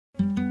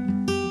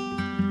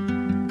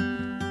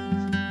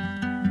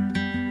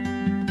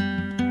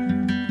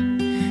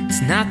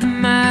It's not the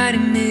mighty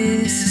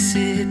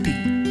Mississippi,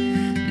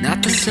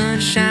 not the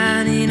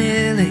sunshine in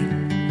LA.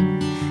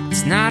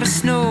 It's not a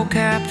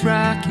snow-capped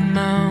Rocky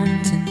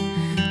Mountain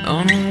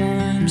on a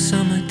warm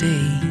summer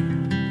day.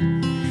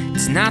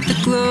 It's not the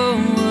glow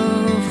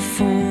of a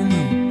full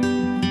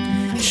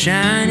moon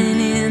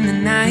shining in the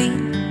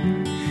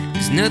night.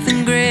 There's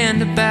nothing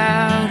grand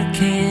about a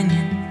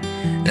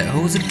canyon that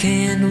holds a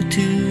candle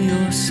to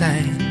your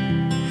sight.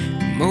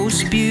 The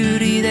most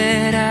beauty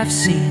that I've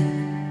seen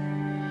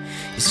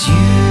is you.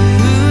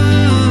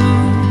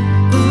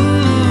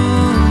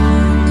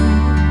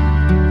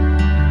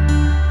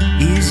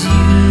 Is you.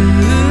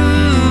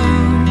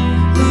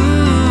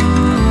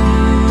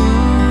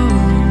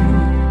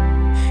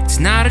 It's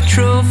not a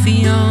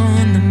trophy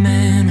on the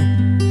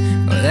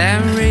mantle or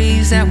that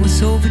raise that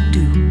was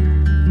overdue.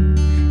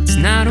 It's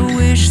not a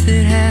wish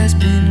that has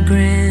been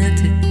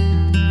granted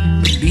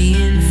or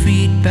being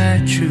freed by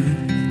truth.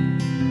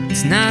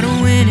 It's not a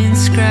winning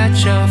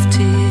scratch-off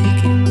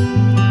ticket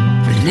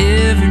for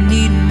never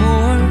needing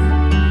more.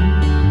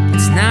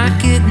 It's not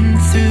getting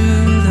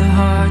through the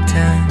hard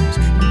times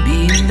and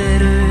being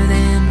better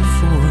than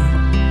before.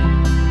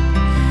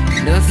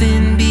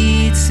 Nothing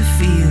beats the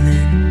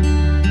feeling,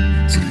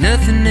 so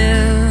nothing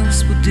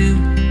else will do.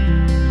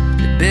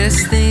 The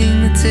best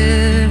thing that's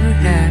ever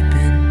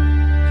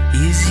happened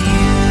is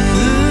you.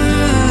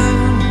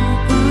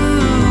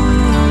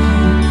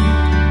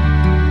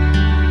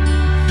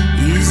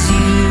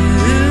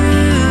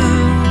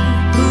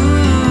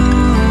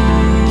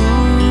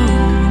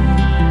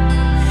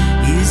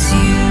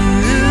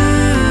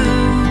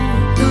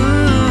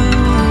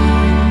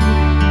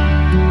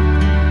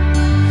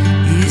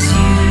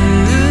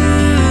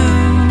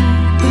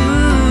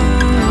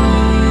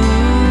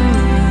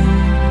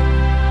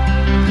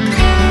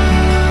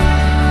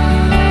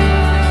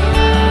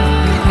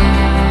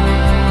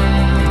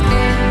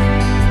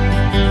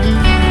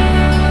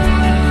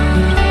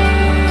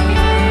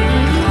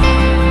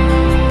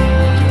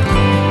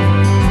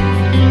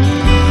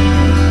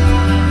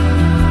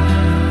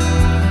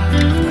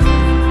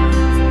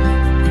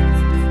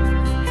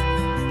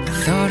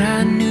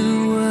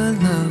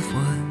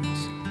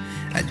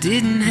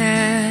 Didn't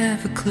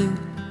have a clue,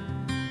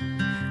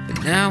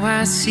 but now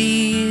I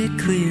see it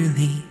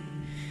clearly.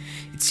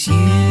 It's you.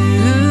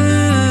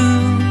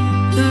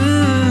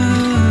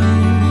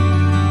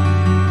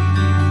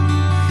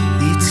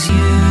 It's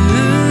you.